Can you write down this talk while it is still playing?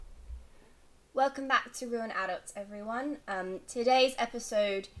Welcome back to Real and Adults, everyone. Today's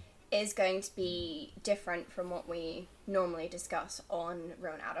episode is going to be different from what we normally discuss on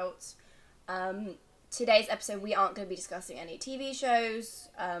Real and Adults. Today's episode, we aren't going to be discussing any TV shows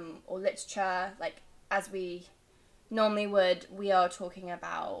or literature, like as we normally would. We are talking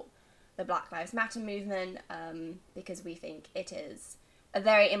about the Black Lives Matter movement because we think it is a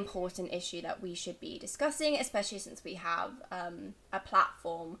very important issue that we should be discussing, especially since we have a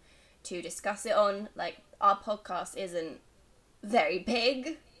platform to discuss it on. Like, our podcast isn't very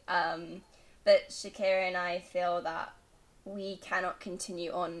big, but Shakira and I feel that we cannot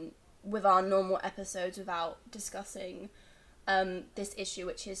continue on with our normal episodes without discussing this issue,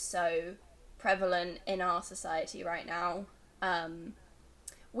 which is so prevalent in our society right now.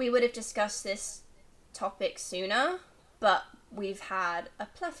 We would have discussed this topic sooner, but we've had a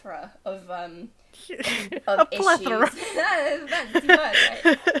plethora of issues. Plethora. Fancy word,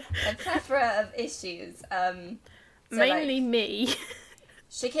 right? A plethora of issues. Mainly me.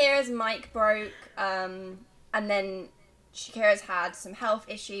 Shakira's mic broke, and then Shakira's had some health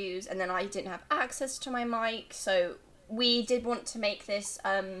issues, and then I didn't have access to my mic, so we did want to make this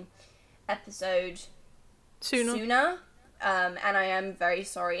episode sooner. And I am very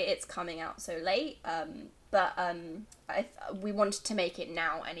sorry it's coming out so late, but we wanted to make it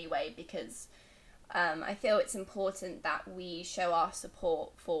now anyway, because I feel it's important that we show our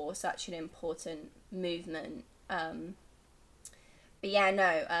support for such an important movement. But yeah,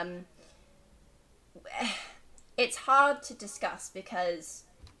 no, it's hard to discuss because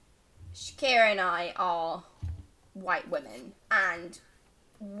Shakira and I are white women, and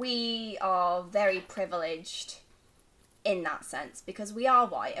we are very privileged in that sense, because we are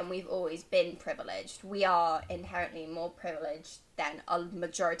white and we've always been privileged. We are inherently more privileged than a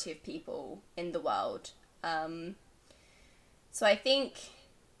majority of people in the world. So I think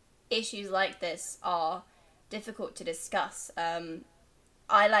issues like this are difficult to discuss.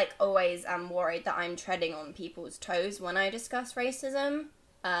 I, like, always am worried that I'm treading on people's toes when I discuss racism.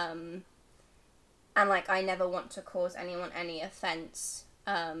 And, like, I never want to cause anyone any offense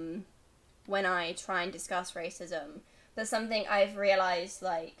when I try and discuss racism. But something I've realised,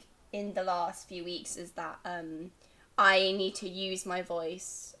 like, in the last few weeks is that I need to use my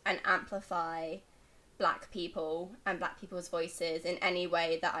voice and amplify black people and black people's voices in any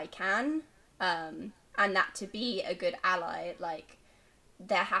way that I can. And that to be a good ally, like,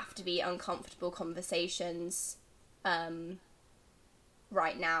 there have to be uncomfortable conversations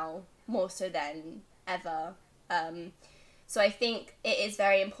right now, more so than ever. So I think it is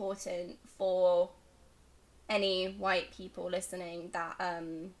very important for any white people listening that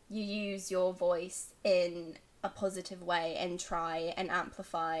you use your voice in a positive way and try and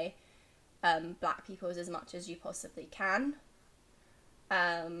amplify black people's as much as you possibly can.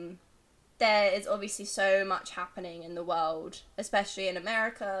 There is obviously so much happening in the world, especially in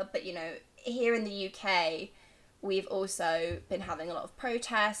America, but, you know, here in the UK, we've also been having a lot of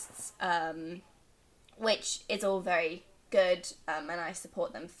protests, which is all very good, and I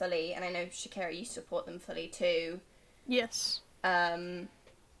support them fully, and I know Shakira, you support them fully too. Yes. I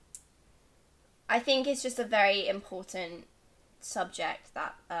think it's just a very important subject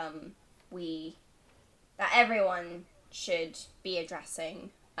that that everyone should be addressing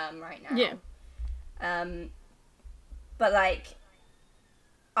right now. Yeah. But, like,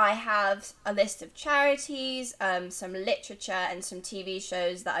 I have a list of charities, some literature, and some TV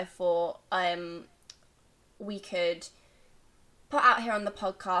shows that I thought we could put out here on the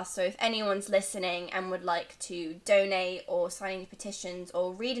podcast. So if anyone's listening and would like to donate or sign any petitions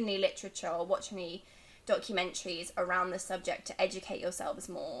or read any literature or watch any documentaries around the subject to educate yourselves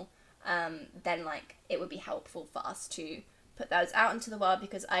more, then, like, it would be helpful for us to put those out into the world,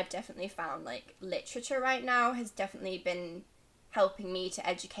 because I've definitely found, like, literature right now has definitely been helping me to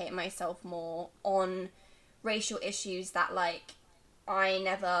educate myself more on racial issues that, like, I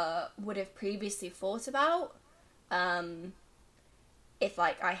never would have previously thought about. If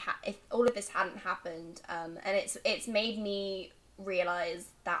all of this hadn't happened, and it's made me realize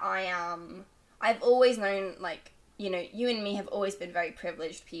that I've always known, like, you know, you and me have always been very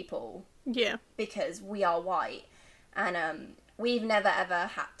privileged people. Yeah. Because we are white, and we've never ever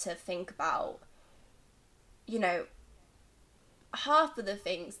had to think about, you know, half of the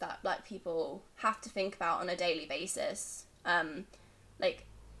things that black people have to think about on a daily basis. Like,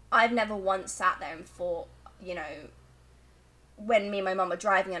 I've never once sat there and thought, you know, when me and my mum are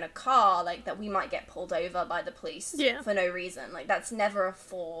driving in a car, like, that we might get pulled over by the police for no reason. Like, that's never a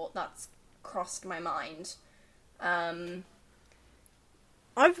thought that's crossed my mind. I've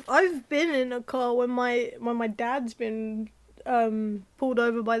been in a car when my dad's been pulled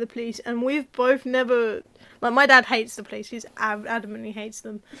over by the police, and we've both never, like, my dad hates the police. He's adamantly hates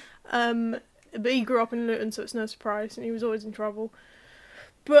them. But he grew up in Luton, so it's no surprise, and he was always in trouble.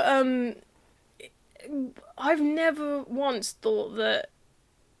 But I've never once thought that,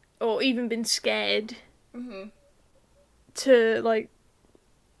 or even been scared to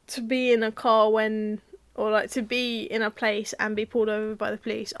be in a car to be in a place and be pulled over by the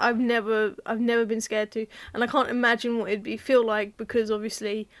police. I've never been scared to, and I can't imagine what it'd feel like, because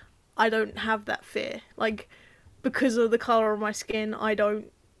obviously I don't have that fear. Like, because of the colour of my skin, I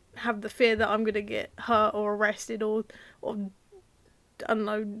don't have the fear that I'm gonna get hurt or arrested or I don't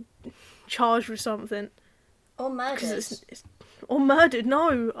know, charged with something. Or murdered. Or murdered.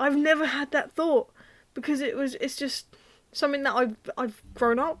 No, I've never had that thought, because it's just something that I've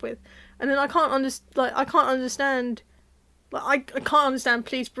grown up with, and then I can't understand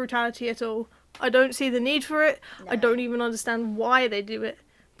police brutality at all. I don't see the need for it. No. I don't even understand why they do it,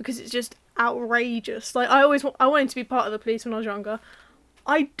 because it's just outrageous. Like, I wanted to be part of the police when I was younger.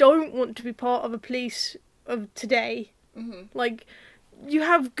 I don't want to be part of a police of today. Like, you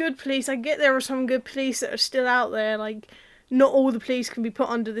have good police. I get there are some good police that are still out there. Like, not all the police can be put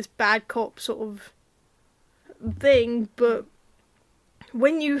under this bad cop sort of thing, but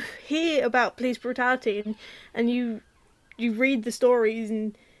when you hear about police brutality and you read the stories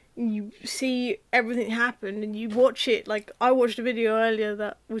and you see everything happen and you watch it, like, I watched a video earlier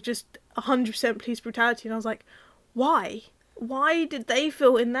that was just 100% police brutality, and I was like, why did they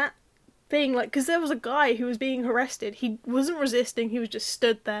feel in that thing? Like, because there was a guy who was being arrested, he wasn't resisting, he was just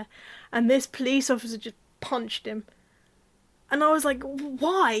stood there, and this police officer just punched him, and I was like,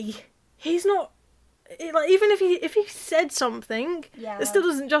 why? He's not, like, even if he said something, it still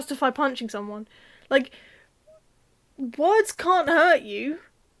doesn't justify punching someone. Like, words can't hurt you.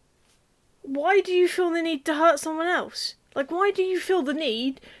 Why do you feel the need to hurt someone else? Like, why do you feel the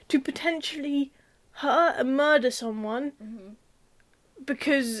need to potentially hurt and murder someone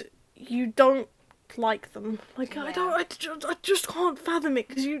because you don't like them? Like, I just can't fathom it,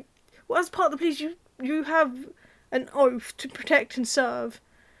 because as part of the police, you have an oath to protect and serve,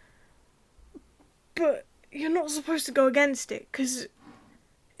 but you're not supposed to go against it, because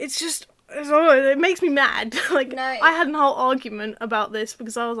it's just, it makes me mad. Like, no, I had a whole argument about this,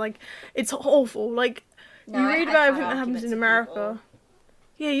 because I was like, it's awful. Like, you read about everything that happens in America.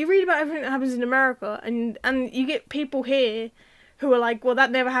 Yeah, you read about everything that happens in America, and you get people here who are like, well,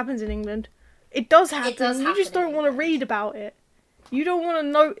 that never happens in England. It does happen. You just don't want to read about it. You don't want to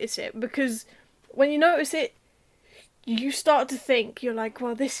notice it, because when you notice it, you start to think, you're like,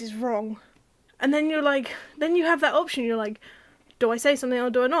 well, this is wrong. And then you're like, then you have that option, you're like, do I say something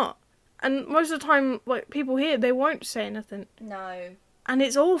or do I not? And most of the time, like, people here, they won't say anything. No. And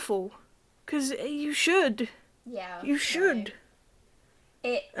it's awful, because you should. Yeah. You should.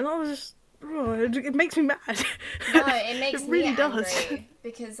 No. And I was just, it makes me mad. No, it makes it really me does. Angry,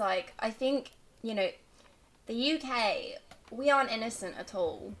 because, like, I think, the UK, we aren't innocent at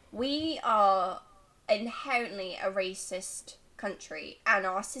all. We are inherently a racist country, and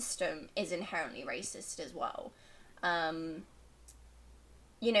our system is inherently racist as well.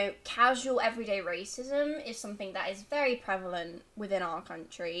 Casual everyday racism is something that is very prevalent within our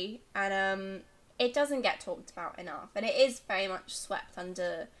country, and it doesn't get talked about enough, and it is very much swept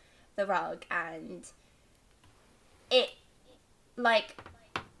under the rug, and it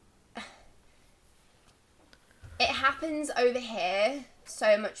happens over here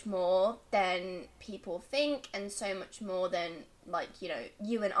so much more than people think, and so much more than,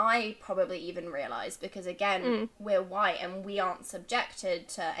 you and I probably even realise, because, again, we're white and we aren't subjected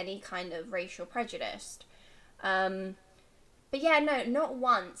to any kind of racial prejudice. But yeah, no, not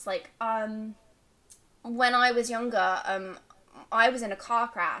once. When I was younger, I was in a car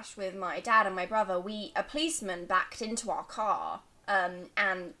crash with my dad and my brother. A policeman backed into our car,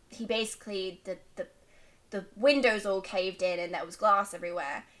 and he basically, the windows all caved in and there was glass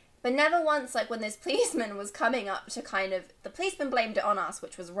everywhere. But never once, when this policeman was coming up to the policeman blamed it on us,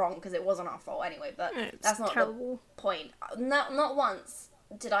 which was wrong, because it wasn't our fault anyway, but that's not terrible. The point. Not once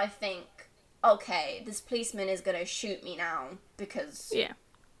did I think, okay, this policeman is going to shoot me now, because... Yeah.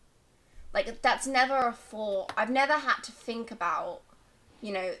 That's never a thought. I've never had to think about,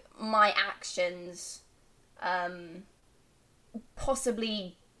 my actions,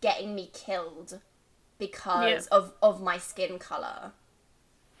 possibly getting me killed because of my skin colour.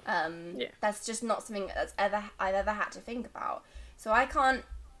 That's just not something I've ever had to think about. So I can't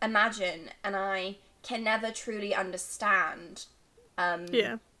imagine, and I can never truly understand,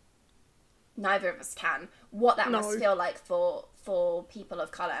 neither of us can, what that must feel like for people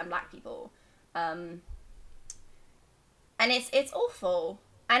of colour and black people. And And it's awful.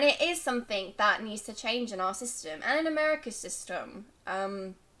 And it is something that needs to change in our system and in America's system.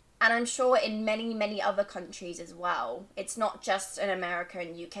 And I'm sure in many, many other countries as well. It's not just an America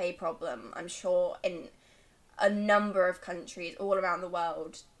and UK problem. I'm sure in a number of countries all around the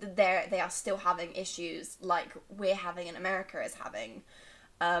world, they are still having issues like we're having and America is having.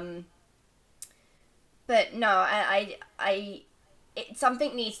 But no,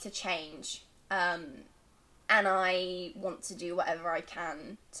 something needs to change. And I want to do whatever I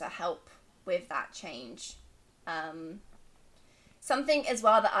can to help with that change. Something as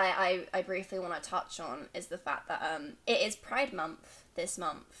well that I briefly want to touch on is the fact that it is Pride Month this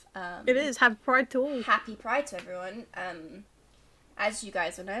month. It is. Happy Pride to all. Happy Pride to everyone. As you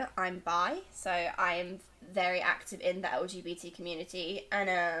guys will know, I'm bi, so I am very active in the LGBT community.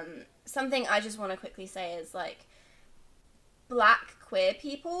 And something I just want to quickly say is, like, black queer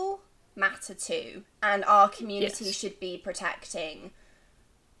people matter too, and our community should be protecting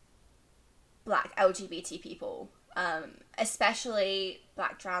black LGBT people, especially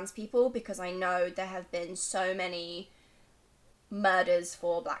black trans people, because I know there have been so many murders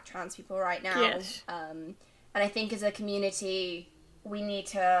for black trans people right now. Yes. And I think as a community we need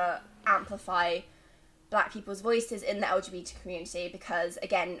to amplify black people's voices in the LGBT community, because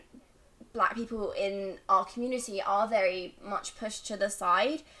again, black people in our community are very much pushed to the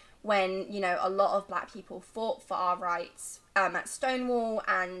side when, you know, a lot of black people fought for our rights at Stonewall,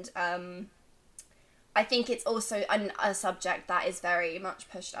 and I think it's also a subject that is very much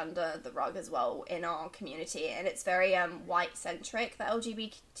pushed under the rug as well in our community, and it's very white-centric, the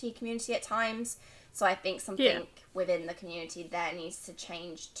LGBT community at times, so I think something within the community there needs to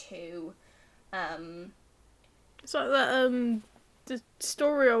change too. So that the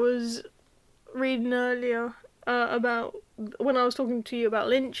story I was reading earlier about when I was talking to you about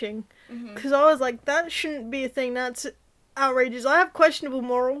lynching, because I was like, that shouldn't be a thing, that's outrageous. I have questionable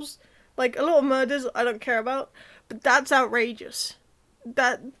morals, like a lot of murders I don't care about, but that's outrageous.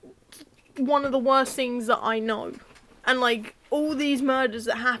 That's one of the worst things that I know. And like all these murders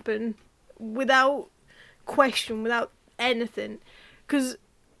that happen without question, without anything, because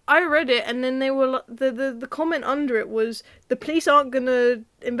I read it and then they were the comment under it was the police aren't gonna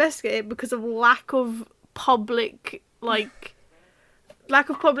investigate it because of lack of public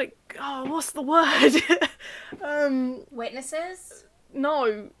what's the word? Witnesses?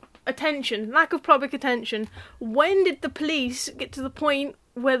 No, attention. Lack of public attention. When did the police get to the point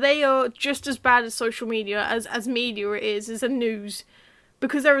where they are just as bad as social media, as media it is, as the news?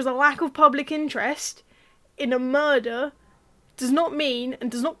 Because there is a lack of public interest in a murder does not mean and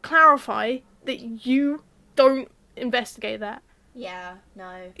does not clarify that you don't investigate that. Yeah,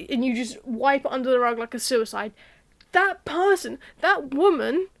 no. And you just wipe it under the rug like a suicide. That person, that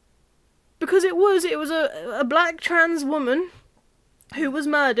woman, because it was a black trans woman who was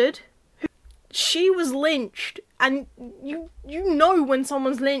murdered. She was lynched, and you know when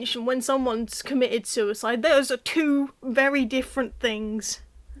someone's lynched and when someone's committed suicide. Those are two very different things.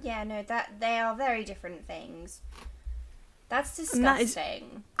 Yeah, no, that they are very different things. That's disgusting. And that is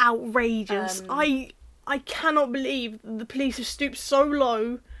outrageous. I cannot believe the police have stooped so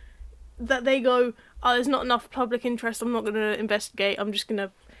low that they go, oh, there's not enough public interest, I'm not going to investigate, I'm just going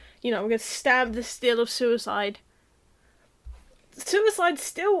to, I'm going to stamp the seal of suicide. Suicide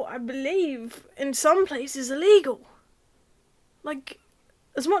still, I believe, in some places illegal. Like,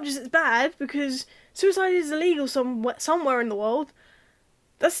 as much as it's bad, because suicide is illegal somewhere in the world,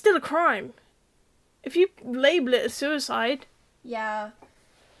 that's still a crime. If you label it as suicide... Yeah.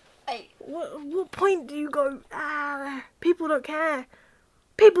 What point do you go, people don't care?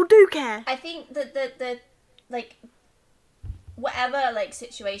 People do care! I think that the whatever,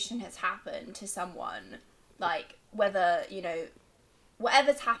 situation has happened to someone, whether,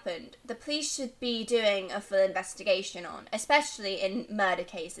 whatever's happened, the police should be doing a full investigation on, especially in murder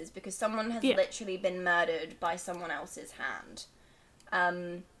cases, because someone has literally been murdered by someone else's hand.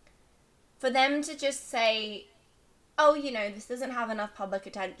 For them to just say, oh, this doesn't have enough public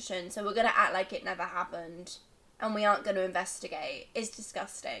attention, so we're going to act like it never happened, and we aren't going to investigate, is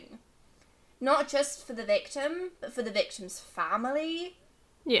disgusting. Not just for the victim, but for the victim's family.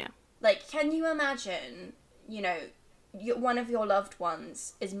 Yeah. Can you imagine, one of your loved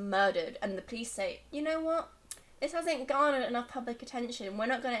ones is murdered, and the police say, you know what? This hasn't garnered enough public attention. We're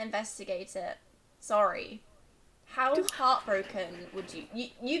not going to investigate it. Sorry. How heartbroken would you...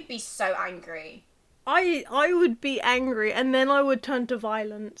 You'd be so angry. I would be angry, and then I would turn to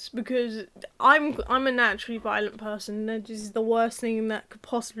violence, because I'm a naturally violent person. That is the worst thing that could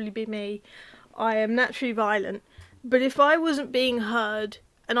possibly be me. I am naturally violent. But if I wasn't being heard,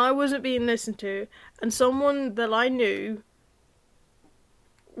 and I wasn't being listened to, and someone that I knew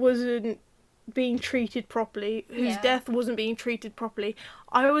wasn't being treated properly, whose Yeah. death wasn't being treated properly,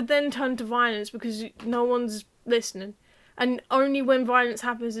 I would then turn to violence because no one's listening. And only when violence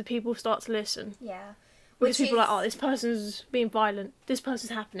happens do people start to listen. Yeah. Because people are like, oh, this person's being violent, this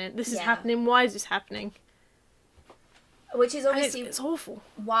person's happening, this is Yeah. happening, why is this happening? Which is And obviously it's awful.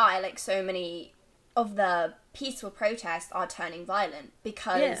 why, like, so many of the peaceful protests are turning violent,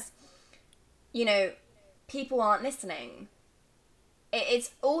 because, you know, people aren't listening.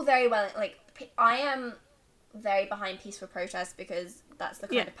 It's all very well, like, I am very behind peaceful protests because that's the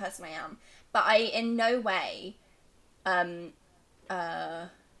kind of person I am. But I, in no way,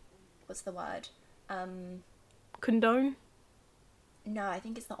 what's the word? Condone? No, I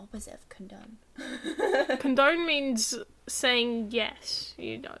think it's the opposite of condone. Condone means saying yes.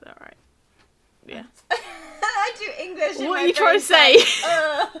 You know that, right? Yeah. I do English. What are you trying to say?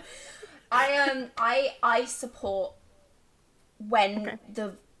 I support when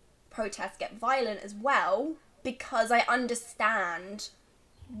the protests get violent as well, because I understand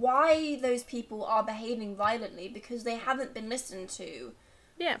why those people are behaving violently, because they haven't been listened to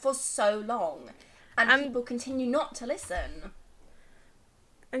for so long, and people continue not to listen.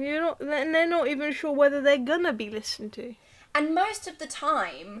 And they're not even sure whether they're gonna be listened to. And most of the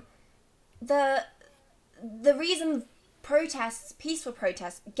time, the reason peaceful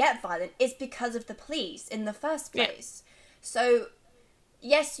protests get violent is because of the police in the first place. So,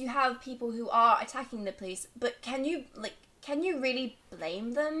 yes, you have people who are attacking the police, but can you really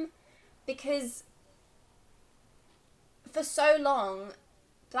blame them? Because for so long,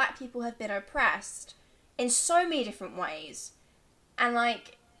 black people have been oppressed in so many different ways. And,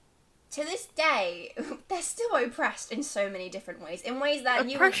 like, to this day, they're still oppressed in so many different ways. In ways that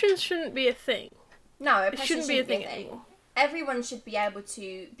oppression shouldn't be a thing. No, oppression shouldn't be a thing anymore. Everyone should be able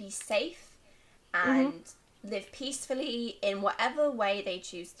to be safe and live peacefully in whatever way they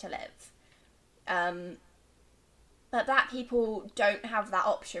choose to live. But black people don't have that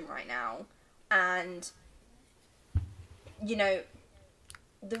option right now. And, you know,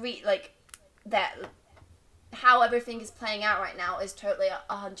 how everything is playing out right now is totally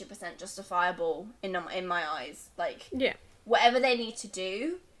 100% justifiable in my eyes. Like, whatever they need to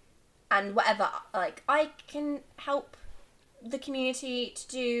do, and whatever, like, I can help the community to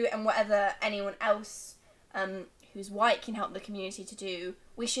do, and whatever anyone else who's white can help the community to do,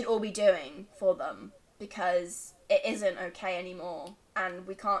 we should all be doing for them, because it isn't okay anymore, and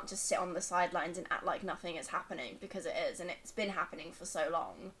we can't just sit on the sidelines and act like nothing is happening, because it is, and it's been happening for so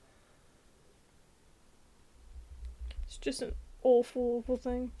long. It's just an awful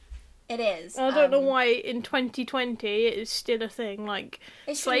thing. It is. I don't know why in 2020 it is still a thing. Like,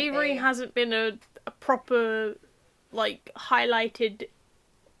 slavery hasn't been a proper, like, highlighted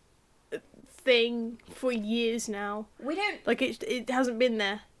thing for years now. We don't... Like, it hasn't been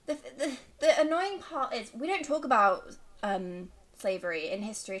there. The annoying part is we don't talk about slavery in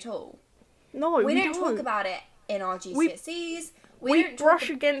history at all. No, we don't talk about it in our GCSEs. We brush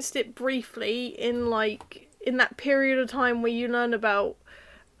against it briefly in, like, in that period of time where you learn about,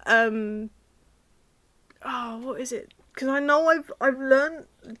 what is it? Because I know I've learned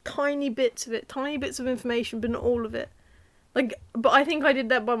tiny bits of information, but not all of it. Like, but I think I did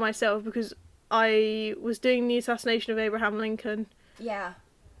that by myself because I was doing the assassination of Abraham Lincoln. Yeah.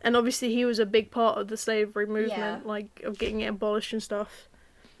 And obviously he was a big part of the slavery movement, like, of getting it abolished and stuff.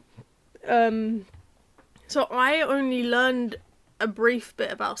 So I only learned a brief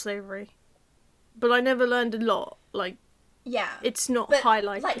bit about slavery. But I never learned a lot. Like, it's not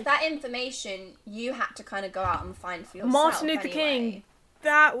highlighted. Like, that information you had to kind of go out and find for yourself. Martin Luther King,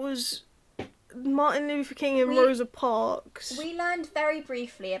 that was Martin Luther King and Rosa Parks. We learned very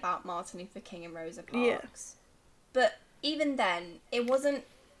briefly about Martin Luther King and Rosa Parks. Yeah. But even then, it wasn't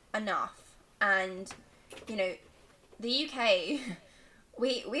enough. And, you know, the UK,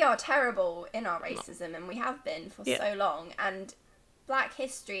 we are terrible in our racism, and we have been for so long. And Black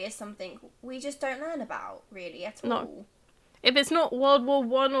history is something we just don't learn about, really, at all. No. If it's not World War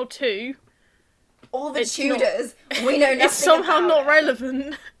I or II... Or the Tudors, we know nothing It's somehow about not it.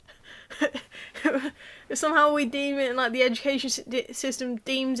 relevant. If somehow we deem it, like, the education system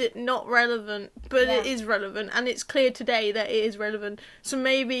deems it not relevant, but it is relevant, and it's clear today that it is relevant. So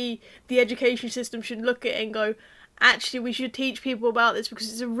maybe the education system should look at it and go, actually, we should teach people about this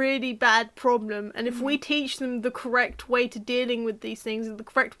because it's a really bad problem. And if we teach them the correct way to dealing with these things and the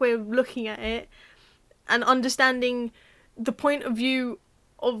correct way of looking at it and understanding the point of view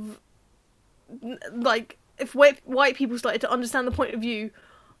of, like, if white people started to understand the point of view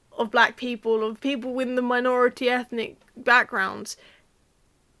of black people, of people with the minority ethnic backgrounds,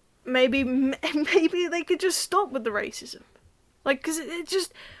 maybe they could just stop with the racism. Like, because it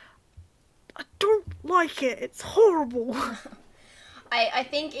just, I don't like it. It's horrible. I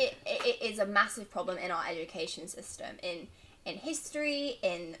think it is a massive problem in our education system, in history,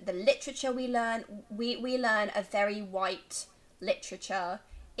 in the literature we learn. We learn a very white literature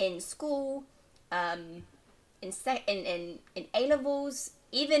in school, in A levels,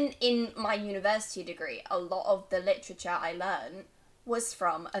 even in my university degree. A lot of the literature I learned was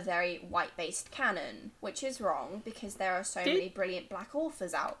from a very white-based canon, which is wrong because there are so many brilliant black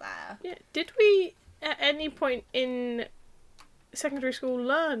authors out there. Yeah. Did we at any point in secondary school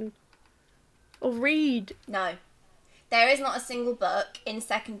learn or read? No. There is not a single book in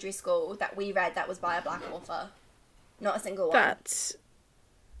secondary school that we read that was by a black author. Not a single one. That's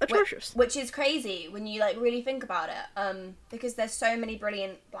atrocious. Which is crazy when you like really think about it. Because there's so many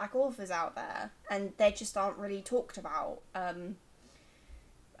brilliant black authors out there, and they just aren't really talked about. Our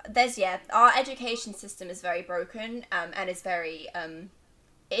education system is very broken, and is very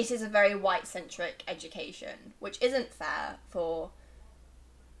it is a very white-centric education, which isn't fair for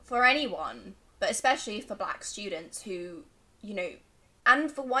anyone, but especially for black students who, you know, and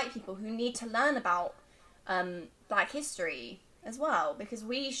for white people who need to learn about black history as well, because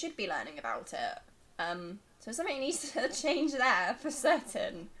we should be learning about it. So something needs to change there for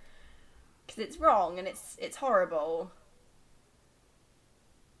certain, because it's wrong and it's horrible.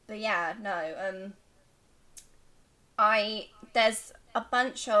 But yeah, no. There's a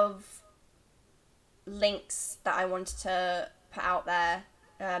bunch of links that I wanted to put out there.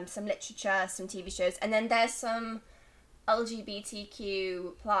 Some literature, some TV shows, and then there's some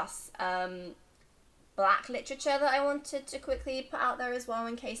LGBTQ plus black literature that I wanted to quickly put out there as well,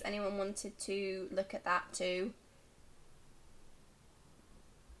 in case anyone wanted to look at that too.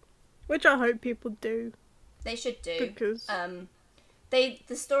 Which I hope people do. They should do. Because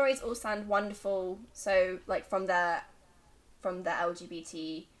the stories all sound wonderful. So like from the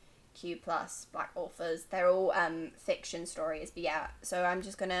LGBTQ plus black authors, they're all fiction stories. But yeah, so I'm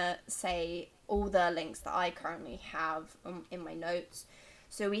just gonna say all the links that I currently have in my notes.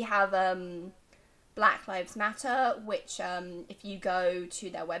 So we have Black Lives Matter, which if you go to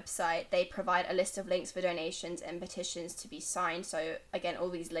their website, they provide a list of links for donations and petitions to be signed. So again, all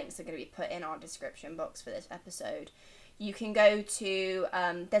these links are going to be put in our description box for this episode. You can go to,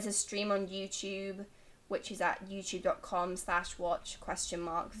 there's a stream on YouTube, which is at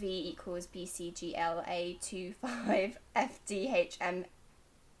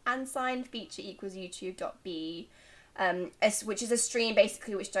youtube.com/watch?BCGLA25FDHM &, feature equals youtube.be, which is a stream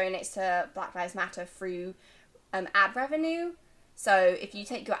basically which donates to Black Lives Matter through ad revenue. So if you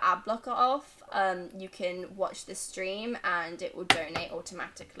take your ad blocker off, you can watch the stream and it will donate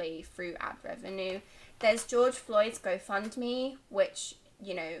automatically through ad revenue. There's George Floyd's GoFundMe, which,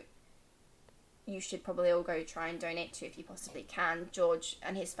 you know, you should probably all go try and donate to if you possibly can. George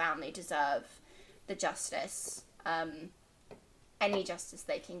and his family deserve the justice, any justice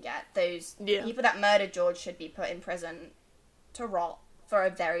they can get. Those people that murdered George should be put in prison to rot for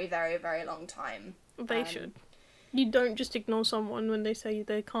a very, very, very long time. They should. You don't just ignore someone when they say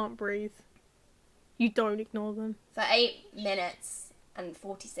they can't breathe. You don't ignore them. For 8 minutes and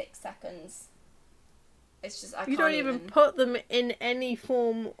 46 seconds. It's just, I can't You don't even put them in any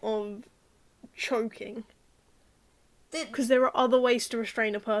form of choking. Because there are other ways to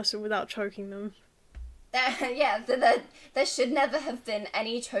restrain a person without choking them. There should never have been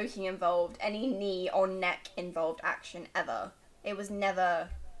any choking involved, any knee or neck involved action ever. It was never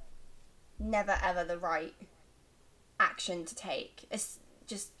ever the right action to take. It's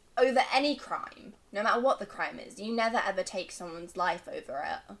just over any crime, no matter what the crime is. You never ever take someone's life over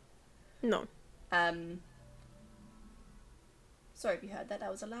it. No. Sorry if you heard that.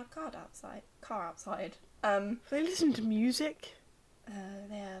 That was a loud car outside. They listen to music.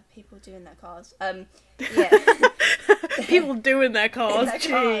 There are people doing their cars. Yeah. People doing their cars.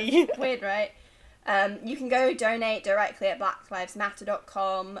 Gee. Cars. Weird, right? You can go donate directly at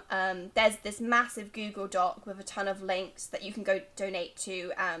blacklivesmatter.com. There's this massive Google Doc with a ton of links that you can go donate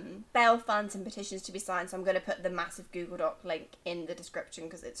to bail funds and petitions to be signed. So I'm going to put the massive Google Doc link in the description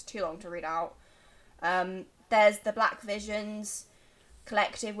because it's too long to read out. There's the Black Visions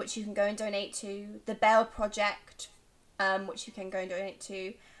Collective, which you can go and donate to. The Bail Project, which you can go and donate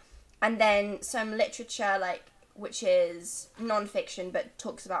to. And then some literature, which is non-fiction but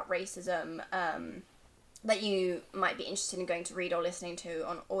talks about racism, that you might be interested in going to read or listening to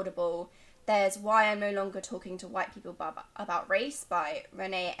on Audible. There's Why I'm No Longer Talking to White People About Race by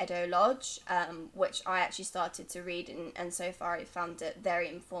Renee Edo-Lodge, which I actually started to read, and so far I found it very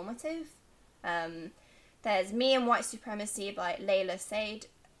informative. There's Me and White Supremacy by Layla Said,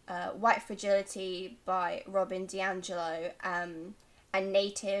 White Fragility by Robin DiAngelo, and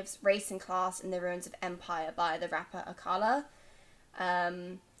Natives, Race and Class in the Ruins of Empire by the rapper Akala.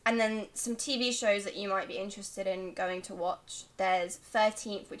 And then some TV shows that you might be interested in going to watch. There's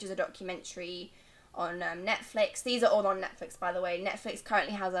 13th, which is a documentary on Netflix. These are all on Netflix, by the way. Netflix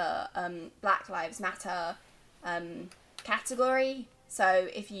currently has a Black Lives Matter category. So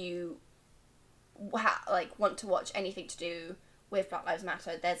if you want to watch anything to do with Black Lives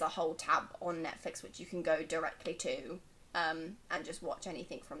Matter, there's a whole tab on Netflix which you can go directly to and just watch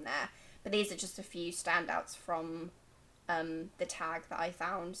anything from there. But these are just a few standouts from the tag that I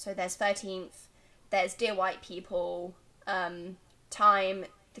found. So there's 13th, there's Dear White People, Time,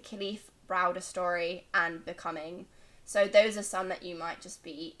 The Kalief Browder Story, and Becoming. So those are some that you might just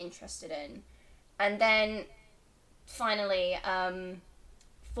be interested in. And then finally,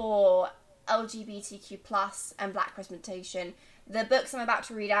 for LGBTQ+ and Black representation, the books I'm about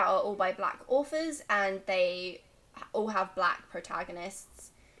to read out are all by Black authors, and they all have Black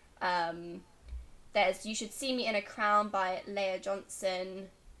protagonists. There's You Should See Me in a Crown by Leah Johnson,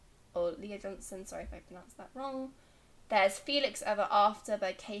 sorry if I pronounced that wrong. There's Felix Ever After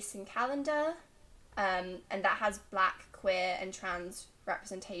by Kaysen Callender, and that has Black, queer, and trans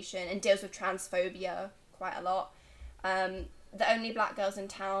representation, and deals with transphobia quite a lot. The Only Black Girls in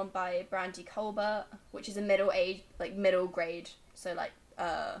Town by Brandy Colbert, which is a middle grade, so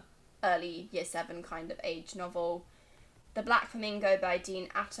early year 7 kind of age novel. The Black Flamingo by Dean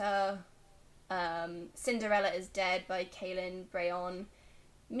Atta. Cinderella is Dead by Kaylin Brayon.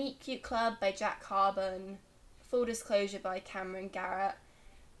 Meet Cute Club by Jack Carbon. Full Disclosure by Cameron Garrett.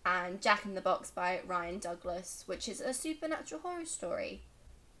 And Jack in the Box by Ryan Douglas, which is a supernatural horror story.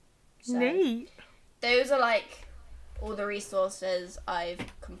 So, neat. Those are all the resources I've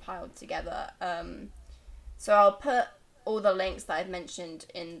compiled together. So I'll put all the links that I've mentioned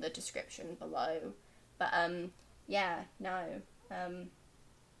in the description below. But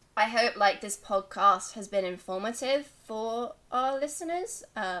I hope this podcast has been informative for our listeners,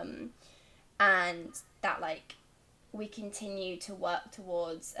 and that we continue to work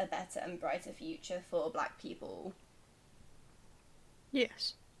towards a better and brighter future for Black people.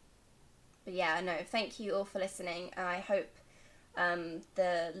 Yes. But thank you all for listening, and I hope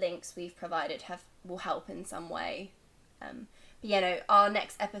the links we've provided will help in some way. Our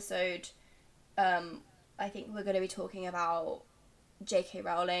next episode, I think we're going to be talking about J.K.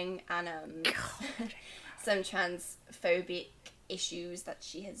 Rowling and some transphobic issues that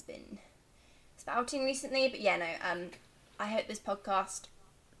she has been spouting recently. But I hope this podcast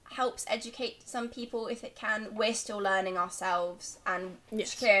helps educate some people if it can. We're still learning ourselves, and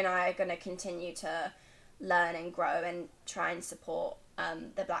Shakira and I are going to continue to learn and grow and try and support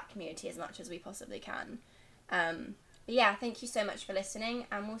the Black community as much as we possibly can. Thank you so much for listening,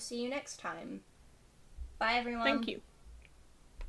 and we'll see you next time. Bye everyone. Thank you.